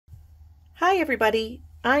Hi everybody,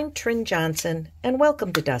 I'm Trin Johnson and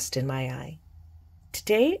welcome to Dust in My Eye.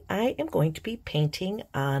 Today I am going to be painting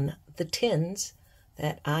on the tins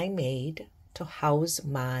that I made to house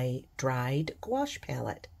my dried gouache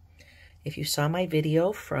palette. If you saw my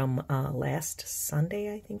video from last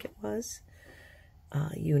Sunday, I think it was,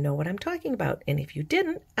 you know what I'm talking about. And if you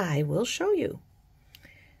didn't, I will show you.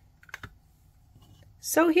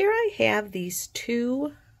 So here I have these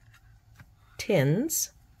two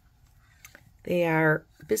tins. They are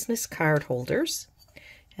business card holders,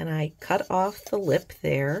 and I cut off the lip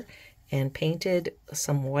there and painted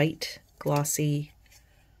some white glossy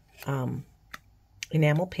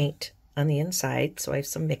enamel paint on the inside, so I have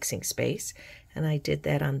some mixing space. And I did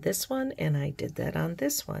that on this one, and I did that on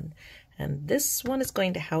this one. And this one is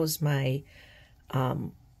going to house my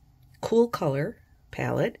cool color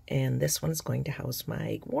palette, and this one is going to house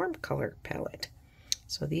my warm color palette.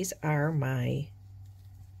 So these are my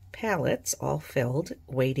palettes all filled,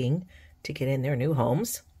 waiting to get in their new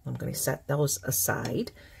homes. I'm going to set those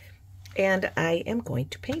aside, and I am going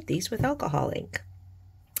to paint these with alcohol ink.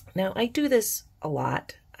 Now I do this a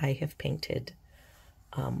lot. I have painted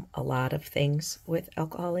a lot of things with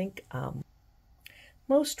alcohol ink.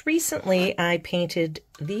 Most recently I painted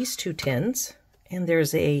these two tins, and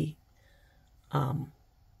there's a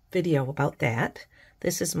video about that.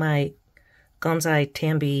 This is my Gonzai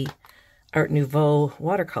Tambi Art Nouveau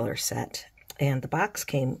watercolor set, and the box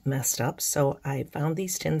came messed up, so I found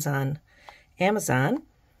these tins on Amazon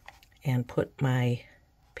and put my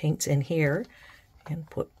paints in here and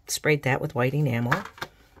sprayed that with white enamel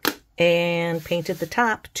and painted the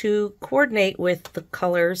top to coordinate with the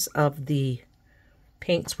colors of the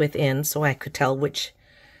paints within, so I could tell which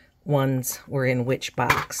ones were in which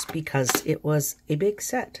box, because it was a big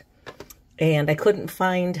set and I couldn't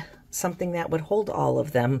find something that would hold all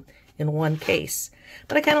of them in one case.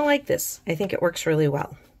 But I kind of like this. I think it works really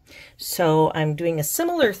well. So I'm doing a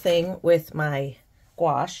similar thing with my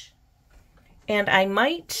gouache, and I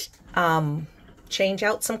might change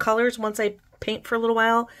out some colors once I paint for a little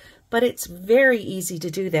while, but it's very easy to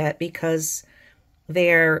do that because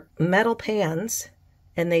they're metal pans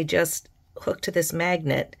and they just hook to this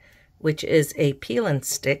magnet, which is a peel and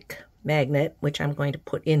stick magnet, which I'm going to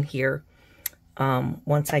put in here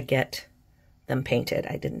once I get them painted.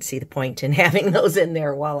 I didn't see the point in having those in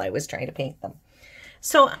there while I was trying to paint them.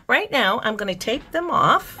 So right now I'm going to take them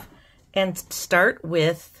off and start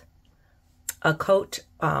with a coat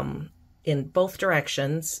in both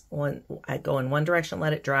directions. I go in one direction,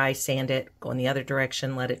 let it dry, sand it, go in the other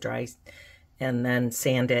direction, let it dry, and then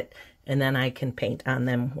sand it, and then I can paint on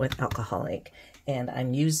them with alcohol ink. And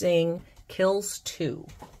I'm using Kills 2.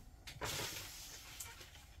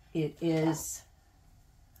 It is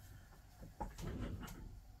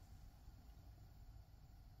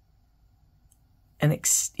an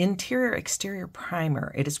interior exterior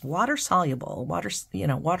primer. It is water soluble,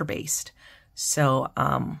 water based. So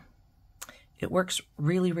it works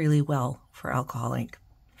really, really well for alcohol ink.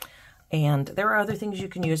 And there are other things you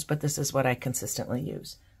can use, but this is what I consistently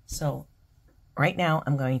use. So right now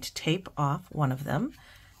I'm going to tape off one of them,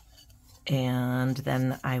 and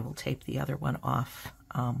then I will tape the other one off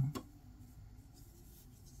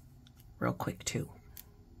real quick too.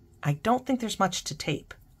 I don't think there's much to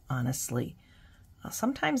tape, honestly.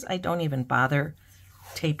 Sometimes I don't even bother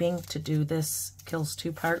taping to do this Kills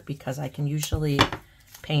 2 part, because I can usually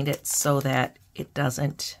paint it so that it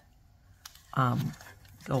doesn't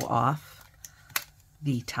go off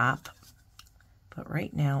the top. But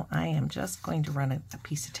right now I am just going to run a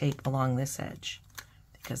piece of tape along this edge,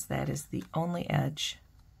 because that is the only edge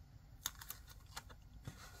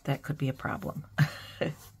that could be a problem.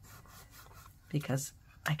 Because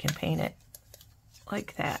I can paint it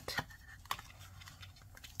like that.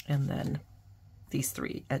 And then these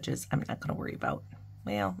three edges I'm not going to worry about.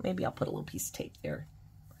 Well, maybe I'll put a little piece of tape there.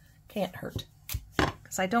 Can't hurt.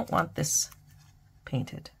 Because I don't want this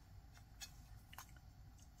painted.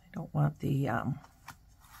 I don't want the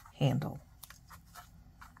handle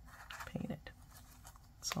painted.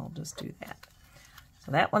 So I'll just do that.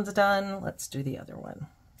 So that one's done. Let's do the other one.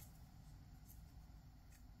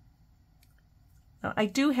 Now, I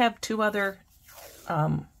do have two other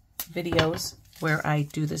videos where I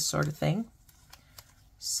do this sort of thing.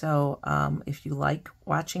 So if you like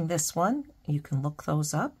watching this one, you can look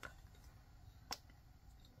those up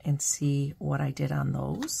and see what I did on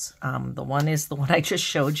those. The one is the one I just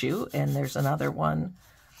showed you, and there's another one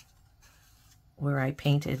where I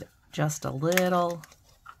painted just a little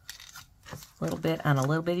bit on a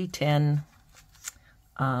little bitty tin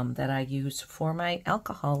that I use for my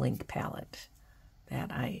alcohol ink palette that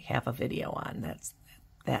I have a video on. That's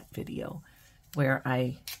that video. where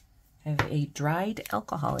I have a dried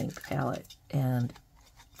alcohol ink palette and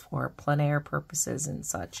for plein air purposes and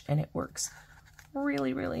such, and it works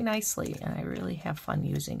really, really nicely, and I really have fun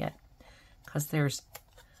using it because there's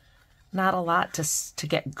not a lot to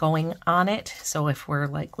get going on it. So if we're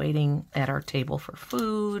like waiting at our table for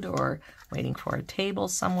food or waiting for a table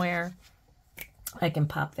somewhere, I can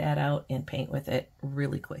pop that out and paint with it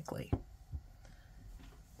really quickly.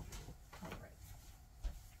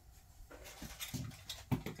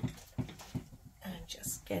 I'm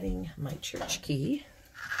just getting my church key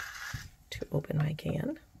to open my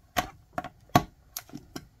can.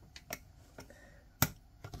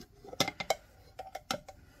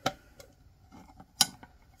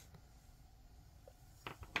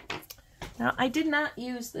 Now, I did not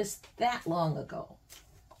use this that long ago,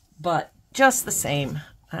 but just the same,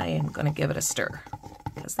 I am going to give it a stir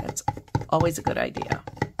because that's always a good idea.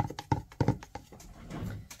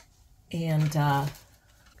 And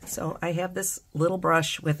so I have this little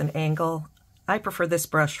brush with an angle. I prefer this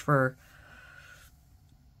brush for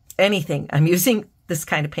anything I'm using this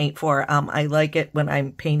kind of paint for. I like it when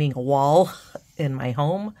I'm painting a wall in my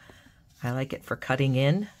home. I like it for cutting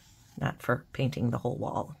in. Not for painting the whole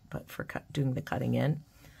wall, but for doing the cutting in.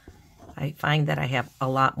 I find that I have a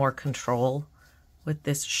lot more control with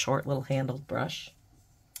this short little handled brush.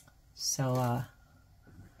 So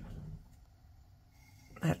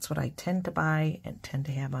that's what I tend to buy and tend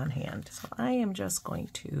to have on hand. So I am just going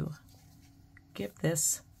to give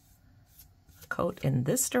this a coat in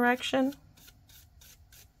this direction.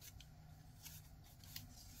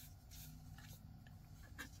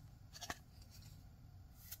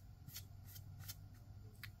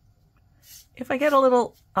 If I get a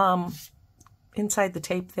little inside the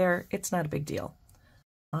tape there, it's not a big deal.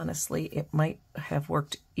 Honestly, it might have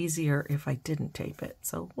worked easier if I didn't tape it,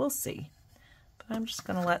 so we'll see. But I'm just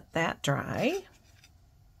going to let that dry.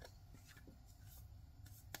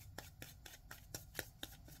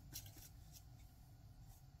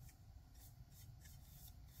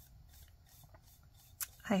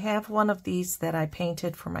 I have one of these that I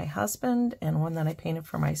painted for my husband and one that I painted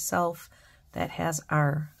for myself that has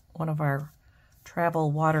one of our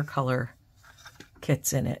travel watercolor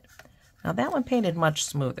kits in it. Now that one painted much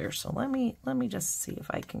smoother, so let me just see if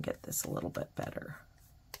I can get this a little bit better.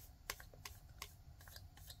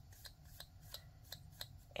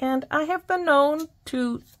 And I have been known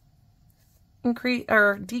to increase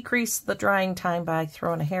or decrease the drying time by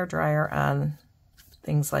throwing a hairdryer on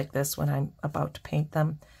things like this when I'm about to paint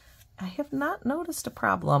them. I have not noticed a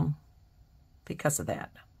problem because of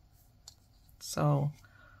that. So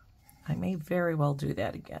I may very well do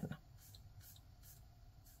that again.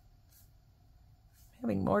 I'm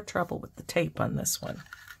having more trouble with the tape on this one.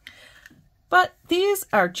 But these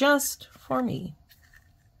are just for me.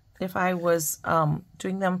 If I was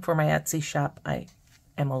doing them for my Etsy shop, I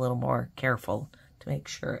am a little more careful to make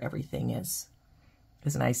sure everything is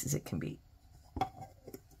as nice as it can be.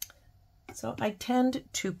 So I tend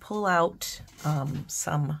to pull out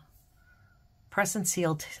some press and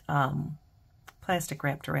sealed plastic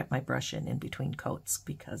wrap to wrap my brush in between coats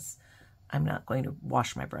because I'm not going to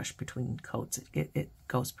wash my brush between coats. It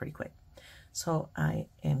goes pretty quick. So I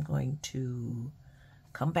am going to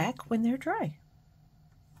come back when they're dry.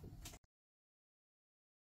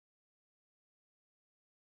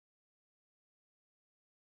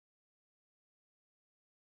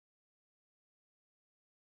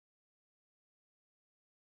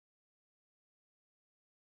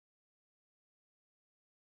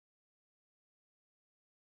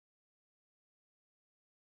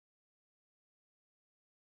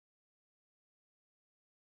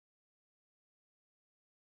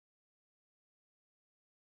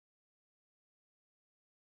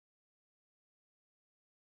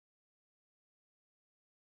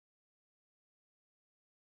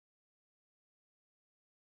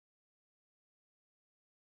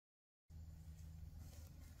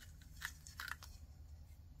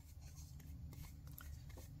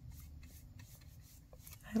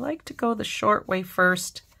 I like to go the short way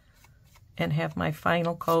first and have my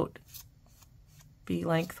final coat be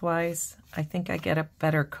lengthwise. I think I get a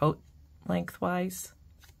better coat lengthwise.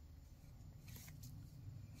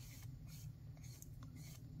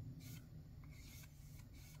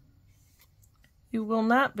 You will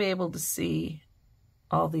not be able to see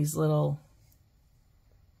all these little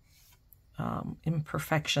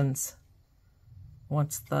imperfections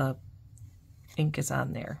once the ink is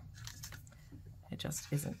on there. It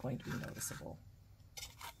just isn't going to be noticeable.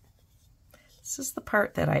 This is the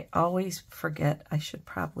part that I always forget. I should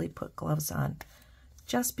probably put gloves on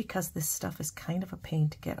just because this stuff is kind of a pain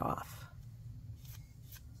to get off.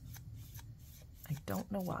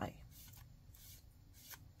 don't know why.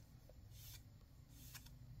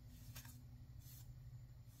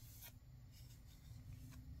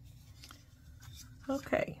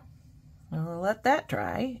 Okay, we'll let that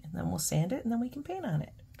dry, and then we'll sand it, and then we can paint on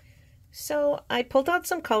it. So I pulled out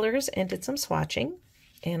some colors and did some swatching,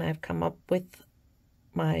 and I've come up with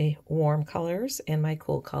my warm colors and my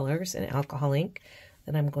cool colors and alcohol ink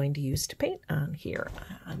that I'm going to use to paint on here.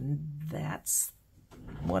 And that's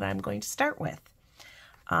what I'm going to start with.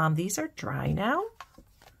 These are dry now,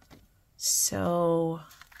 so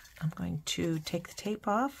I'm going to take the tape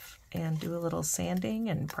off and do a little sanding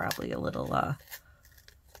and probably a little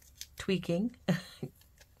tweaking.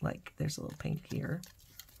 Like there's a little paint here.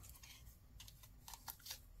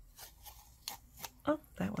 Oh,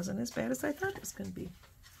 that wasn't as bad as I thought it was going to be.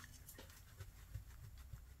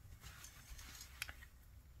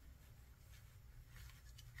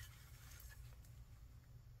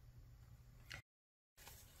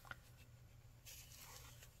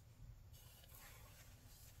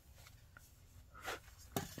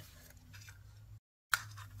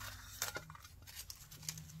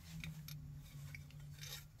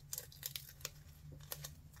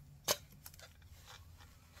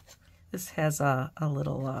 This has a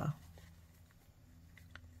little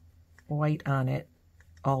white on it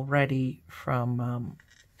already from,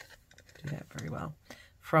 do that very well,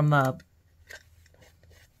 from the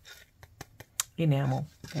enamel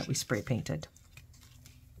that we spray painted.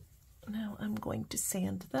 Now I'm going to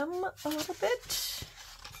sand them a little bit.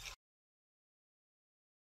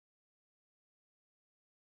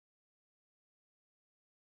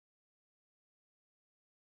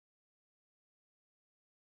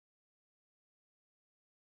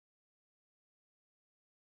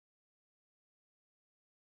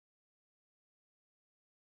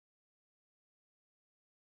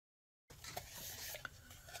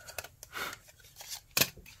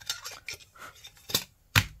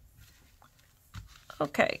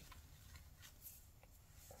 Okay,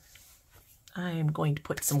 I'm going to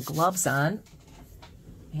put some gloves on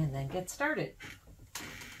and then get started.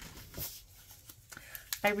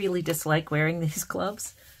 I really dislike wearing these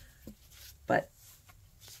gloves, but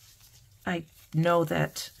I know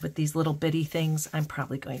that with these little bitty things, I'm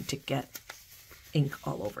probably going to get ink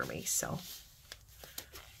all over me, so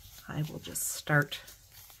I will just start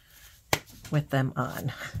with them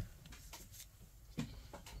on.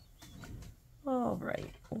 All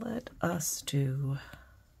right, let us do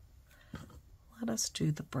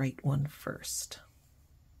the bright one first.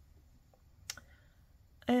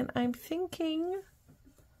 And I'm thinking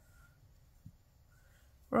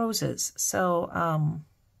roses, so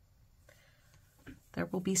there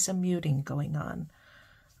will be some muting going on.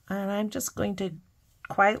 And I'm just going to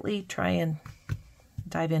quietly try and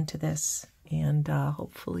dive into this, and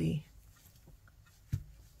hopefully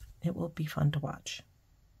it will be fun to watch.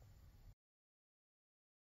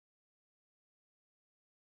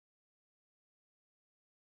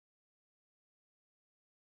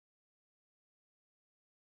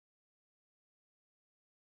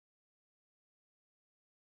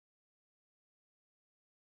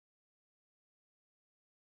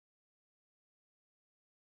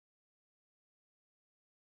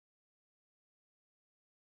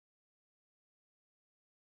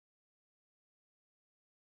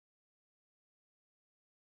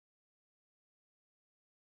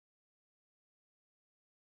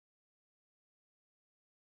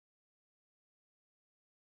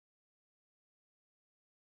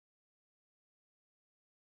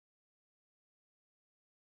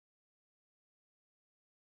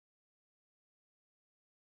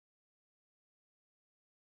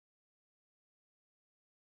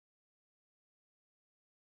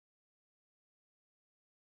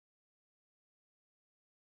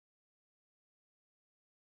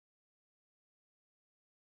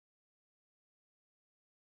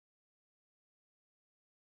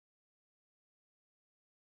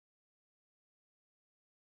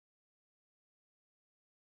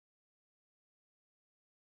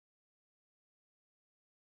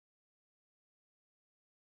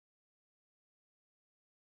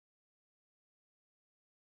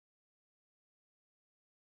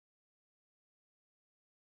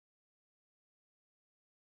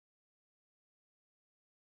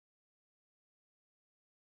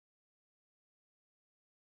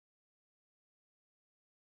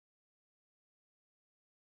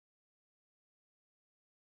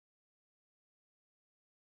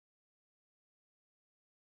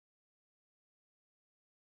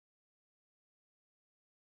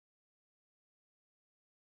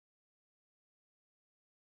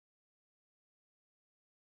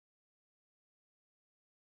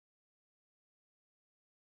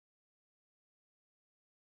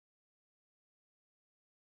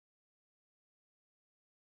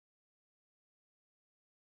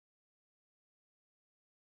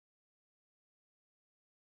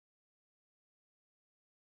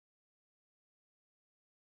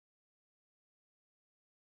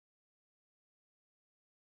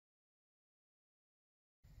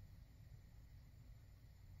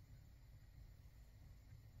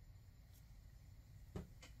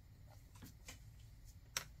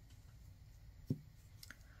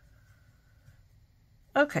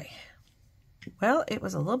 Okay, well, it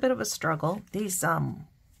was a little bit of a struggle. These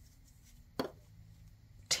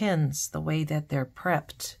tins, the way that they're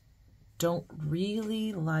prepped, don't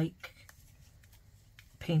really like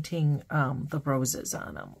painting the roses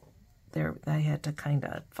on them. I had to kind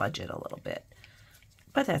of fudge it a little bit,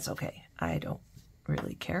 but that's okay. I don't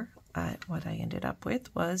really care. What I ended up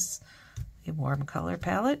with was a warm color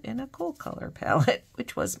palette and a cool color palette,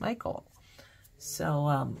 which was my goal.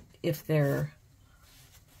 So if they're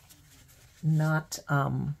not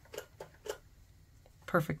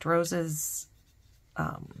perfect roses,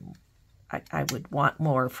 I would want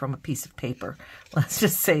more from a piece of paper. Let's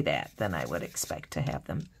just say that. Then I would expect to have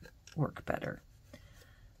them work better.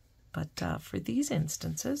 But for these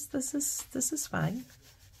instances, this is fine.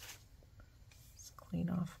 Let's clean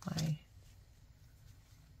off my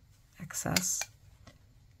excess.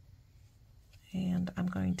 And I'm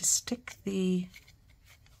going to stick the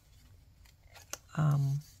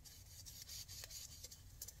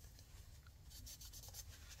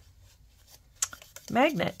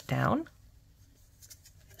magnet down.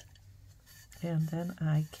 And then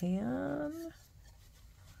I can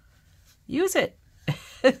use it.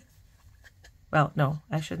 Well, no,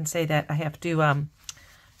 I shouldn't say that. I have to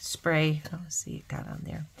spray. Oh, see, it got on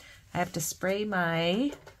there. I have to spray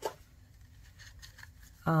my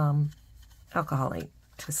alcohol ink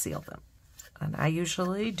to seal them. And I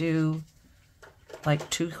usually do like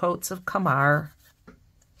 2 coats of Camar,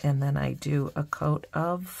 and then I do a coat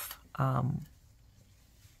of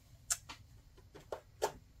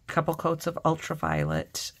couple coats of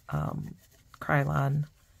ultraviolet Krylon,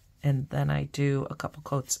 and then I do a couple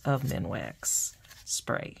coats of Minwax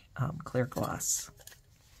spray, clear gloss.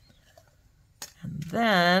 And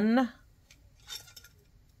then,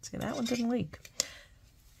 see, that one didn't leak.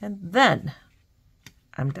 And then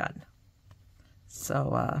I'm done.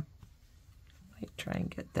 So I might try and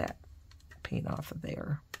get that paint off of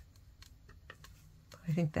there.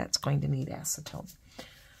 I think that's going to need acetone.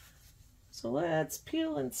 So let's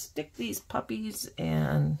peel and stick these puppies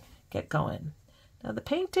and get going. Now the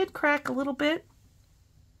paint did crack a little bit.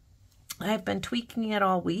 I've been tweaking it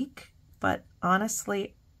all week, but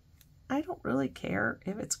honestly, I don't really care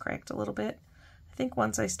if it's cracked a little bit. I think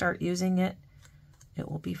once I start using it, it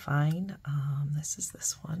will be fine. This is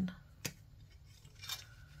this one.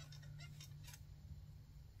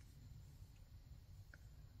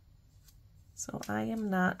 So I am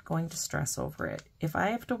not going to stress over it. If I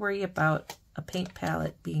have to worry about a paint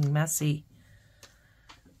palette being messy,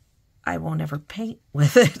 I won't ever paint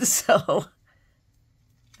with it. So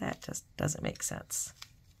that just doesn't make sense.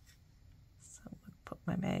 So I'm going to put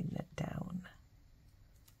my magnet down.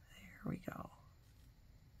 There we go.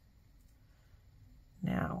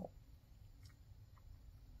 Now,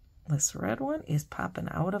 this red one is popping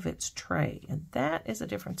out of its tray, and that is a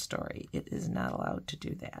different story. It is not allowed to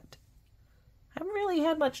do that. I haven't really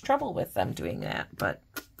had much trouble with them doing that, but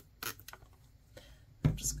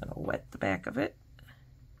I'm just going to wet the back of it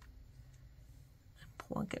and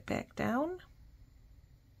plunk it back down.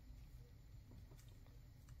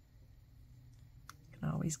 You can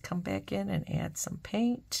always come back in and add some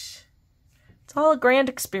paint. It's all a grand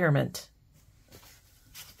experiment.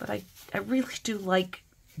 But I really do like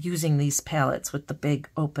using these palettes with the big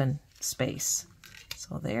open space.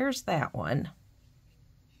 So there's that one.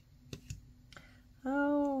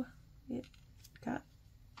 Oh, it got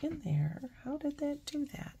in there. How did that do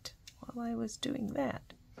that while I was doing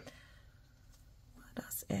that? Let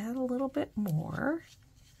us add a little bit more.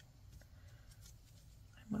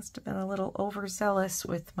 I must have been a little overzealous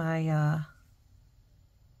with my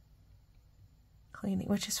cleaning,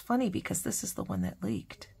 which is funny because this is the one that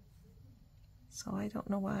leaked. So I don't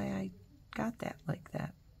know why I got that like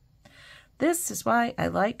that. This is why I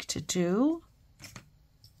like to do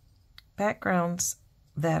backgrounds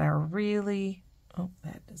that are really, oh,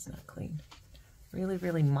 that is not clean, really,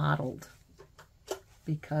 really mottled,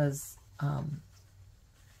 because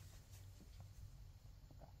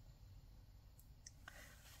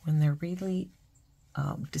when they're really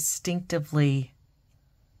distinctively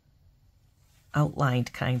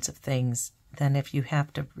outlined kinds of things, then if you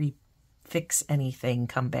have to fix anything,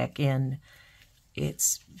 come back in,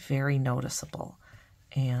 it's very noticeable.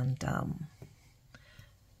 And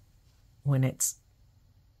when it's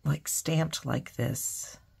like stamped like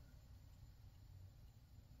this,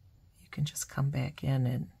 you can just come back in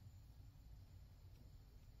and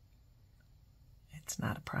it's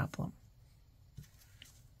not a problem.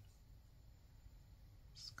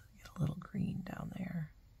 Just gonna get a little green down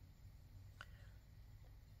there.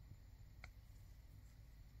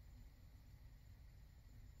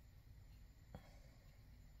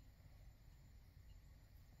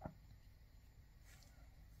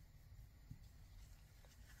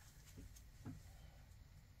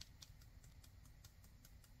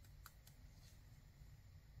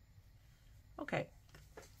 Okay,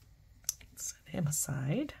 set him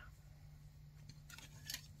aside.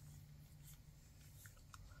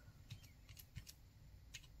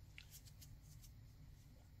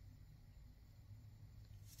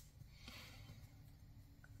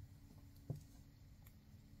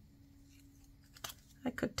 I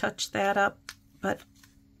could touch that up, but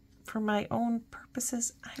for my own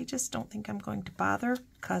purposes, I just don't think I'm going to bother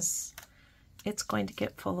because it's going to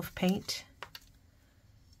get full of paint.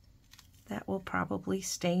 That will probably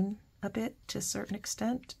stain a bit to a certain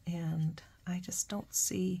extent, and I just don't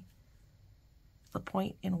see the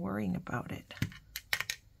point in worrying about it.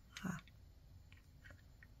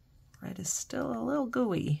 Red is still a little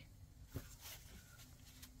gooey.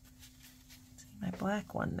 See my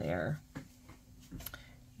black one there.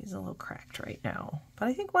 He's a little cracked right now. But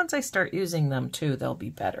I think once I start using them too, they'll be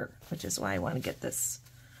better, which is why I want to get this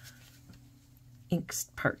ink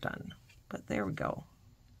part done. But there we go.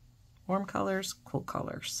 Warm colors, cool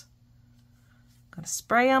colors. I'm going to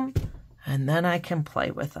spray them, and then I can play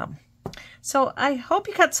with them. So I hope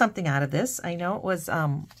you got something out of this. I know it was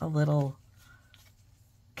a little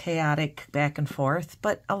chaotic back and forth,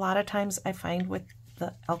 but a lot of times I find with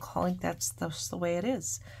the alcohol ink, that's the way it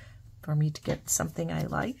is. For me to get something I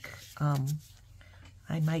like,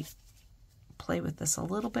 I might play with this a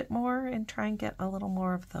little bit more and try and get a little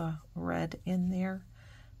more of the red in there.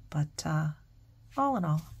 But all in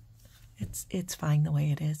all, it's fine the way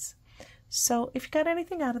it is. So if you got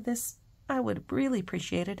anything out of this, I would really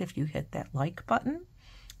appreciate it if you hit that like button.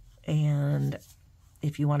 And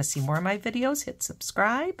if you want to see more of my videos, hit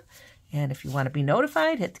subscribe. And if you want to be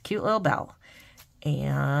notified, hit the cute little bell.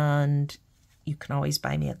 And you can always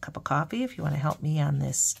buy me a cup of coffee if you want to help me on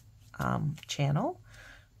this channel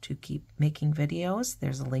to keep making videos.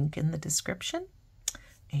 There's a link in the description.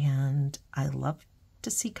 And I love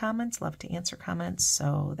to see comments, love to answer comments,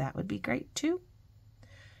 so that would be great too.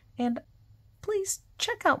 And please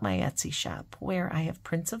check out my Etsy shop where I have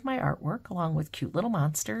prints of my artwork along with cute little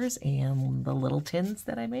monsters and the little tins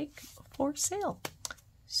that I make for sale.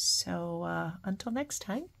 So until next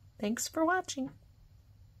time, thanks for watching.